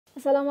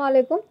আসসালামু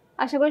আলাইকুম,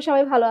 আশা করি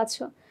সবাই ভালো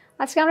আছো।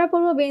 আজকে আমরা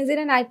পড়ব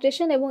বেনজিনের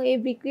নাইট্রেশন এবং এই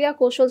বিক্রিয়া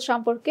কৌশল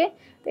সম্পর্কে।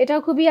 এটাও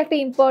খুবই একটা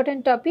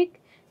ইম্পর্টেন্ট টপিক।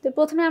 তো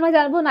প্রথমে আমরা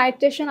জানবো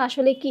নাইট্রেশন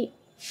আসলে কি।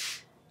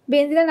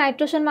 বেনজিনের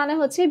নাইট্রেশন মানে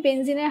হচ্ছে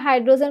বেনজিনের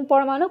হাইড্রোজেন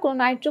পরমাণু কোনো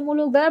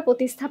নাইট্রোমূলক দ্বারা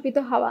প্রতিস্থাপিত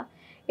হওয়া,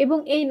 এবং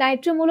এই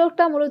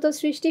নাইট্রোমূলকটা মূলত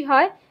সৃষ্টি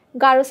হয়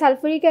গাঢ়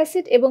সালফিউরিক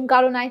অ্যাসিড এবং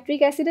গাঢ়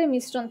নাইট্রিক অ্যাসিডের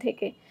মিশ্রণ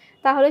থেকে।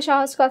 তাহলে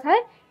সহজ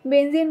কথায়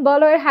বেনজিন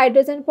বলয়ের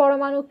হাইড্রোজেন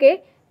পরমাণুকে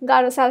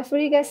গাঢ়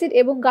সালফিউরিক অ্যাসিড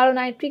এবং গাঢ়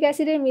নাইট্রিক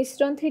অ্যাসিডের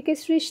মিশ্রণ থেকে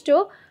সৃষ্ট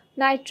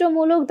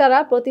নাইট্রোমূলক দ্বারা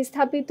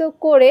প্রতিস্থাপিত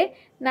করে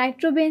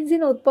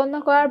নাইট্রোবেনজিন উৎপন্ন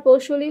করার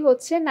কৌশলই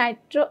হচ্ছে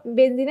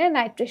বেনজিনের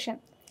নাইট্রেশন।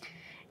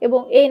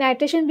 এবং এই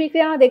নাইট্রেশন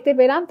বিক্রিয়া আমরা দেখতে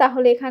পেলাম।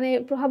 তাহলে এখানে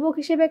প্রভাবক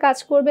হিসেবে কাজ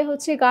করবে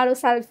হচ্ছে গাঢ়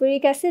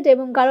সালফিউরিক অ্যাসিড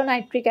এবং গাঢ়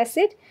নাইট্রিক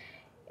অ্যাসিড।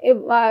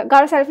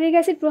 গাঢ় সালফিউরিক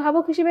অ্যাসিড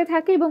প্রভাবক হিসেবে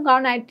থাকে এবং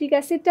গাঢ় নাইট্রিক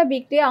অ্যাসিডটা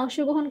বিক্রিয়া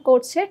অংশগ্রহণ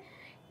করছে,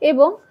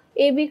 এবং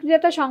এই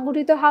বিক্রিয়াটা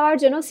সংঘটিত হওয়ার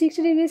জন্য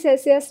 60 ডিগ্রি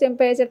সেলসিয়াস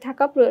টেম্পারেচার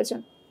থাকা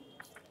প্রয়োজন।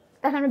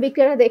 তাহলে আমরা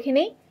বিক্রিয়াটা দেখে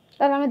নিই।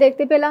 তাহলে আমরা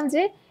দেখতে পেলাম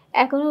যে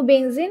এখনও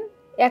বেনজিন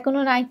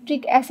এখনও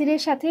নাইট্রিক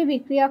অ্যাসিডের সাথে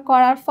বিক্রিয়া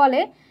করার ফলে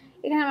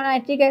এখানে আমরা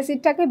নাইট্রিক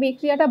অ্যাসিডটাকে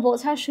বিক্রিয়াটা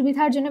বোঝার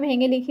সুবিধার জন্য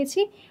ভেঙে লিখেছি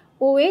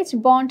OH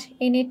বন্ড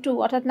Na2,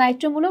 অর্থাৎ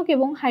নাইট্রোমূলক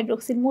এবং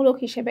হাইড্রোক্সিল মূলক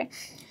হিসেবে।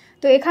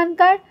 তো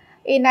এখানকার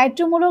এই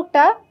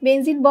নাইট্রোমূলকটা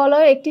বেনজিন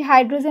বলয়ের একটি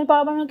হাইড্রোজেন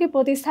পরমাণুকে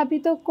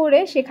প্রতিস্থাপিত করে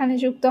সেখানে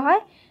যুক্ত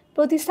হয়।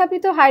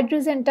 প্রতিস্থাপিত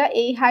হাইড্রোজেনটা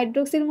এই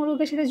হাইড্রোক্সিল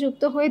মূলকের সাথে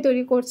যুক্ত হয়ে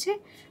তৈরি করছে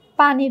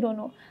পানির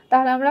অণু।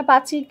 তাহলে আমরা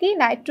পাচ্ছি কি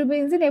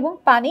নাইট্রোবেনজিন এবং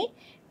পানি।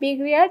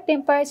 বিক্রিয়ার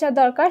টেম্পারেচার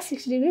দরকার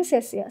 60 ডিগ্রি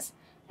সেলসিয়াস।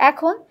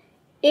 এখন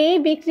এই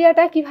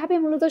বিক্রিয়াটা কিভাবে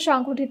মূলত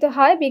সংঘটিত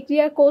হয়,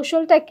 বিক্রিয়ার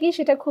কৌশলটা কি,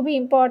 সেটা খুবই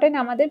ইম্পর্টেন্ট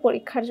আমাদের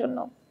পরীক্ষার জন্য।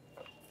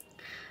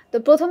 তো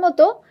প্রথমত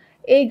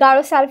এই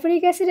গাঢ়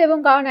সালফিউরিক অ্যাসিড এবং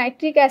গাঢ়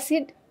নাইট্রিক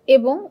অ্যাসিড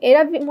এবং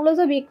এরা মূলত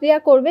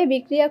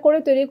বিক্রিয়া করে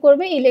তৈরি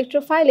করবে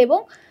ইলেকট্রোফাইল এবং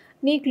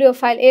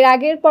নিউক্লিওফাইল। এর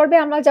আগের পর্বে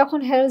আমরা যখন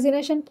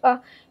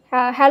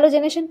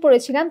হ্যালোজেনেশন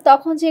পড়েছিলাম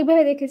তখন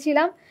যেভাবে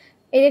দেখেছিলাম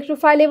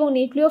ইলেকট্রোফাইল এবং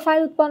নিউক্লিওফাইল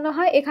উৎপন্ন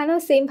হয়, এখানেও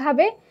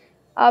সেমভাবে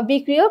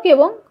বিক্রিয়ক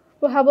এবং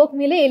প্রভাবক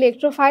মিলে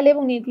ইলেকট্রোফাইল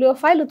এবং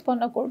নিউক্লিওফাইল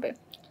উৎপন্ন করবে।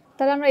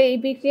 তাহলে আমরা এই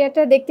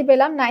বিক্রিয়াটা দেখতে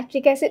পেলাম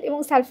নাইট্রিক অ্যাসিড এবং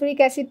সালফিউরিক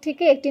অ্যাসিড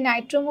থেকে একটি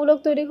নাইট্রোমূলক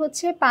তৈরি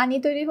হচ্ছে, পানি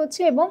তৈরি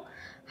হচ্ছে এবং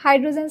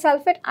হাইড্রোজেন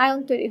সালফেট আয়ন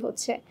তৈরি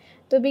হচ্ছে।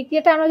 তো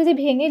বিক্রিয়াটা আমরা যদি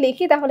ভেঙে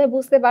লিখি তাহলে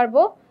বুঝতে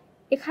পারবো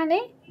এখানে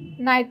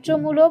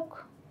নাইট্রোমূলক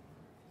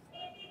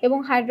এবং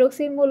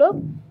হাইড্রোক্সিল মূলক,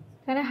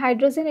 এখানে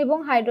হাইড্রোজেন এবং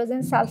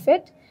হাইড্রোজেন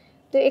সালফেট।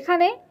 তো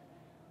এখানে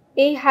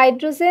এই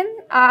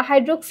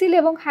হাইড্রোক্সিল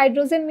এবং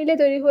হাইড্রোজেন মিলে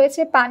তৈরি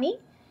হয়েছে পানি।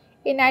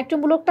 এই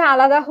নাইট্রোমূলকটা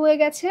আলাদা হয়ে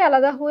গেছে,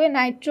 আলাদা হয়ে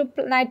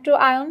নাইট্রো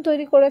আয়ন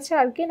তৈরি করেছে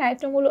আর কি।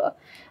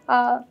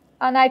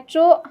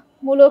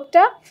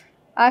 নাইট্রোমূলকটা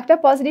একটা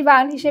পজিটিভ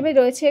আয়ন হিসেবে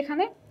রয়েছে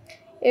এখানে,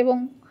 এবং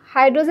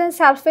হাইড্রোজেন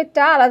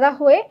সালফেটটা আলাদা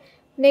হয়ে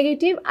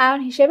নেগেটিভ আয়ন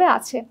হিসেবে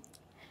আছে।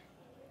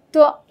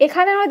 তো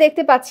এখানে আমরা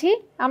দেখতে পাচ্ছি,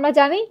 আমরা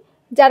জানি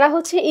যারা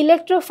হচ্ছে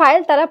ইলেকট্রোফাইল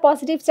তারা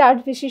পজিটিভ চার্জ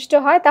বিশিষ্ট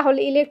হয়। তাহলে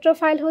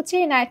ইলেকট্রোফাইল হচ্ছে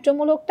এই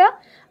নাইট্রোমূলকটা,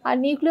 আর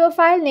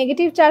নিউক্লিওফাইল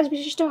নেগেটিভ চার্জ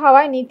বিশিষ্ট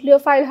হওয়ায়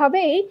নিউক্লিওফাইল হবে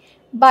এই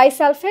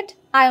বাইসালফেট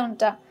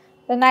আয়নটা।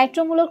 তো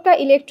নাইট্রোমূলকটা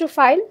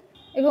ইলেকট্রোফাইল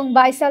এবং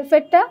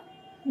বাইসালফেটটা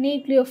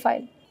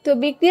নিউক্লিওফাইল। তো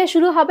বিক্রিয়া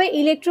শুরু হবে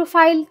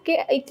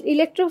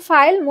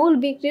ইলেকট্রোফাইল মূল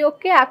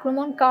বিক্রিয়ককে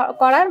আক্রমণ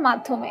করার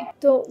মাধ্যমে।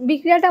 তো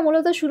বিক্রিয়াটা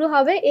মূলত শুরু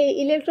হবে এই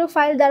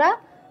ইলেকট্রোফাইল দ্বারা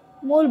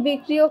মূল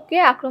বিক্রিয়ককে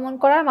আক্রমণ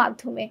করার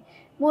মাধ্যমে।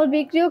 মূল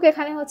বিক্রিয়ক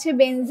এখানে হচ্ছে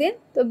বেনজিন।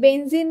 তো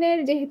বেনজিনের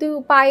যেহেতু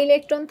পাই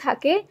ইলেকট্রন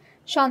থাকে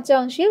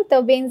সঞ্চয়নশীল, তো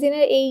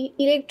বেনজিনের এই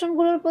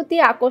ইলেকট্রনগুলোর প্রতি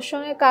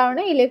আকর্ষণের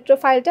কারণে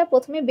ইলেকট্রোফাইলটা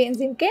প্রথমে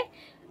বেনজিনকে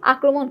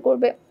আক্রমণ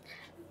করবে,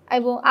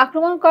 এবং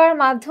আক্রমণ করার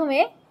মাধ্যমে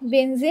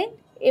বেনজিন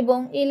এবং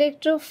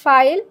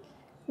ইলেকট্রোফাইল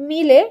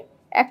মিলে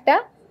একটা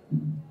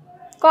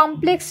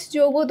কমপ্লেক্স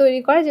যৌগ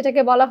তৈরি করে,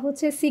 যেটাকে বলা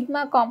হচ্ছে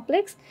সিগমা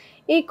কমপ্লেক্স।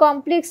 এই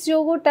কমপ্লেক্স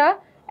যৌগটা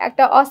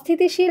একটা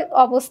অস্থিতিশীল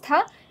অবস্থা,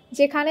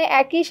 যেখানে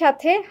একই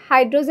সাথে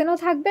হাইড্রোজেনও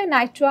থাকবে,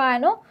 নাইট্রো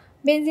আয়নও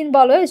বেনজিন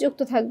বলয়ে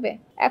যুক্ত থাকবে।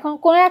 এখন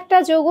কোনো একটা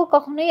যৌগ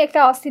কখনোই একটা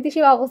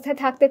অস্থিতিশীল অবস্থায়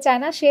থাকতে চায়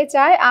না, সে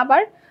চায়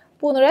আবার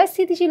পুনরায়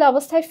স্থিতিশীল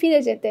অবস্থায় ফিরে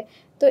যেতে।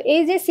 তো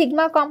এই যে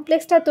সিগমা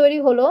কমপ্লেক্সটা তৈরি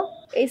হলো,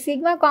 এই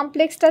সিগমা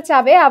কমপ্লেক্সটা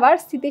চাবে আবার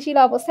স্থিতিশীল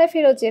অবস্থায়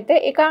ফেরত যেতে।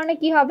 এ কারণে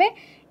কি হবে,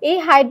 এই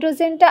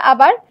হাইড্রোজেনটা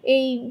আবার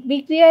এই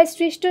বিক্রিয়ায়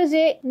সৃষ্ট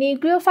যে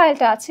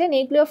নিউক্লিওফাইলটা আছে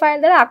নিউক্লিওফাইল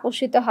দ্বারা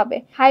আকর্ষিত হবে।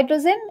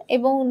 হাইড্রোজেন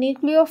এবং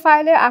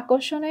নিউক্লিওফাইলের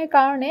আকর্ষণের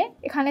কারণে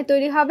এখানে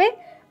তৈরি হবে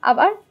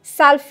আবার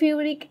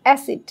সালফিউরিক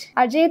অ্যাসিড।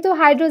 আর যেহেতু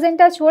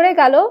হাইড্রোজেনটা সরে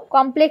গেল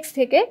কমপ্লেক্স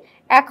থেকে,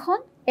 এখন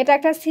এটা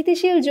একটা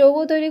স্থিতিশীল যৌগ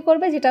তৈরি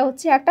করবে, যেটা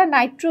হচ্ছে একটা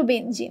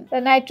নাইট্রোবেনজিন।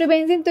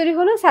 নাইট্রোবেনজিন তৈরি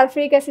হলো,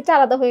 সালফিউরিক অ্যাসিডটা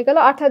আলাদা হয়ে গেল,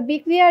 অর্থাৎ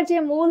বিক্রিয়ার যে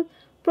মূল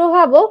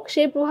প্রভাবক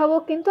সেই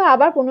প্রভাবক কিন্তু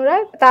আবার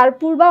পুনরায় তার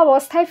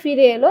পূর্বাবস্থায়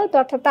ফিরে এলো,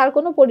 অর্থাৎ তার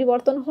কোনো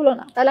পরিবর্তন হলো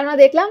না। তাহলে আমরা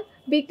দেখলাম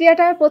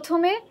বিক্রিয়াটার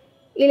প্রথমে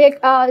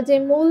যে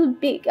মূল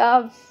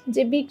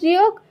যে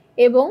বিক্রিয়ক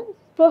এবং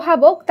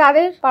প্রভাবক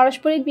তাদের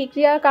পারস্পরিক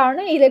বিক্রিয়ার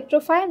কারণে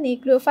ইলেকট্রোফাইল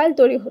নিউক্লিওফাইল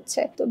তৈরি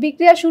হচ্ছে। তো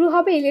বিক্রিয়া শুরু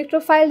হবে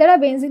ইলেকট্রোফাইল দ্বারা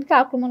বেনজিনকে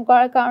আক্রমণ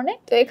করার কারণে।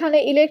 তো এখানে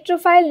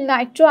ইলেকট্রোফাইল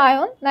নাইট্রো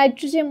আয়ন,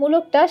 নাইট্রো যে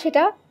মূলকটা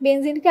সেটা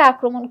বেনজিনকে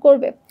আক্রমণ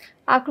করবে,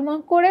 আক্রমণ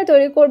করে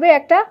তৈরি করবে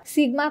একটা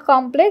সিগমা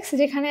কমপ্লেক্স,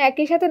 যেখানে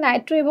একই সাথে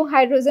নাইট্রো এবং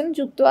হাইড্রোজেন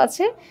যুক্ত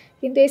আছে।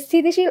 কিন্তু এই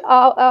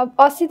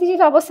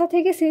অস্থিতিশীল অবস্থা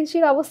থেকে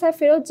স্থিতিশীল অবস্থায়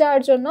ফেরত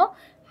যাওয়ার জন্য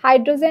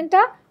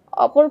হাইড্রোজেনটা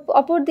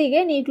অপর দিকে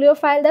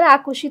নিউক্লিওফাইল দ্বারা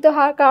আকর্ষিত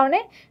হওয়ার কারণে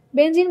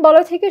বেনজিন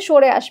বলয় থেকে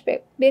সরে আসবে।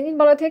 বেনজিন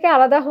বলয় থেকে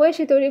আলাদা হয়ে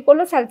সে তৈরি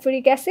করলো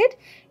সালফিউরিক অ্যাসিড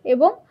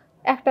এবং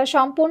একটা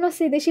সম্পূর্ণ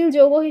স্থিতিশীল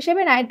যৌগ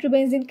হিসেবে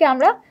নাইট্রোবেনজিনকে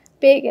আমরা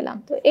পেয়ে গেলাম।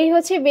 তো এই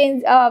হচ্ছে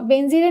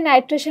বেনজিনের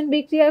নাইট্রেশন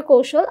বিক্রিয়ার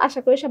কৌশল। আশা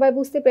করি সবাই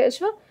বুঝতে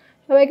পেরেছো।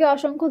 সবাইকে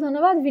অসংখ্য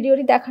ধন্যবাদ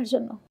ভিডিওটি দেখার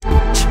জন্য।